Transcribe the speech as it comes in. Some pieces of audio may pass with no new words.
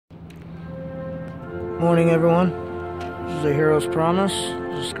Morning, everyone. This is a Hero's Promise.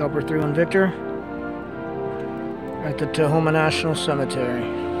 This is Scalper 3-1 Victor at the Tahoma National Cemetery.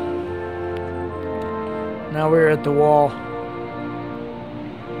 Now we're at the wall.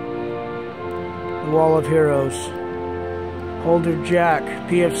 The Wall of Heroes. Holder Jack,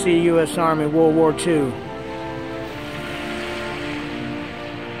 PFC, U.S. Army, World War II.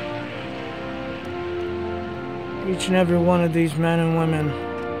 Each and every one of these men and women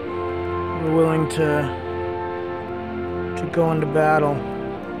were willing to go into battle,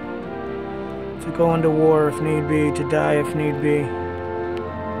 to go into war if need be, to die if need be.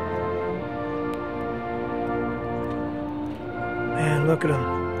 Man, look at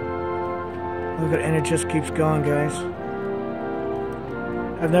them. Look at, and it just keeps going, guys.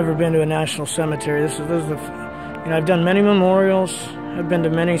 I've never been to a national cemetery. This is I've done many memorials. I've been to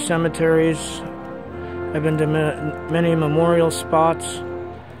many cemeteries. I've been to many memorial spots.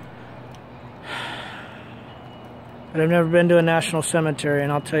 But I've never been to a national cemetery, and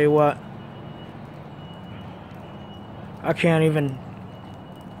I'll tell you what, I can't even,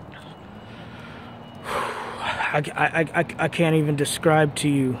 I can't even describe to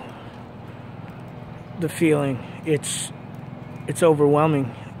you the feeling. It's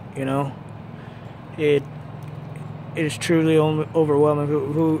overwhelming, you know. It is truly overwhelming.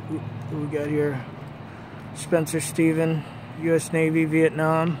 Who we got here? Spencer Stephen, U.S. Navy,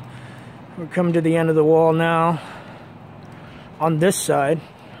 Vietnam. We're coming to the end of the wall now. On this side,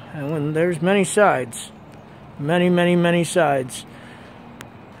 and when there's many sides, many sides.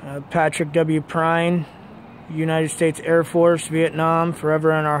 Patrick W. Prine, United States Air Force, Vietnam,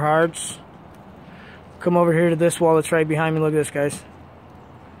 forever in our hearts. Come over here to this wall that's right behind me. Look at this, guys.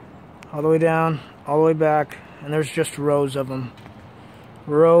 All the way down, all the way back, and there's just rows of them.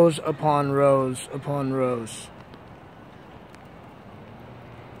 Rows upon rows upon rows.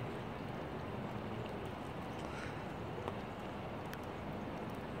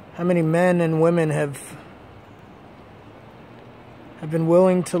 How many men and women have been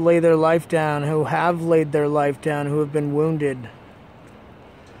willing to lay their life down, who have laid their life down, who have been wounded?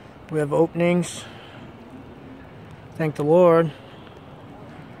 We have openings. Thank the Lord.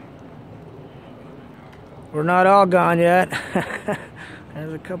 We're not all gone yet.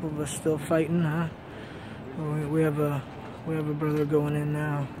 There's a couple of us still fighting, huh? We have a brother going in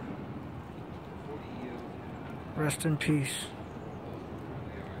now. Rest in peace.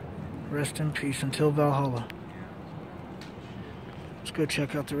 Rest in peace until Valhalla. Let's go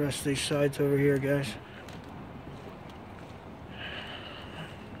check out the rest of these sides over here, guys.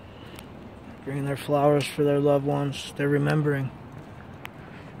 Bringing their flowers for their loved ones. They're remembering.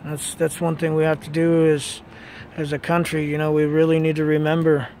 And that's one thing we have to do as a country. You know, we really need to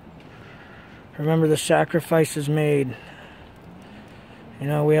remember the sacrifices made. You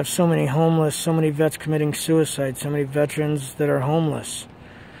know, we have so many homeless, so many vets committing suicide, so many veterans that are homeless.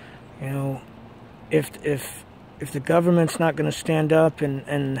 You know, if the government's not going to stand up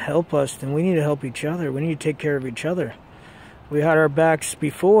and help us, then we need to help each other. We need to take care of each other. We had our backs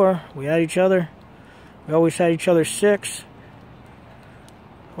before. We had each other. We always had each other's six.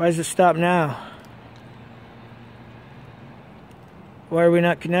 Why does it stop now? Why are we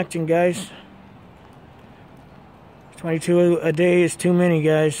not connecting, guys? 22 a day is too many,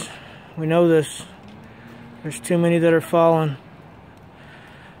 guys. We know this. There's too many that are falling.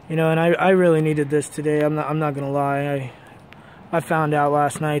 You know, and I really needed this today. I'm not gonna lie. I found out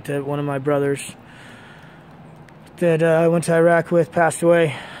last night that one of my brothers that I went to Iraq with passed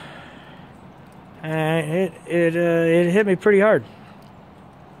away, and it hit me pretty hard.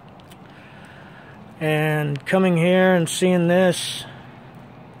 And coming here and seeing this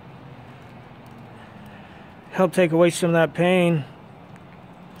helped take away some of that pain.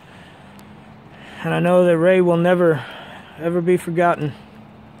 And I know that Ray will never ever be forgotten.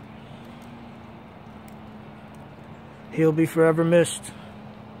 He'll be forever missed.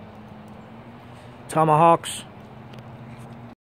 Tomahawks.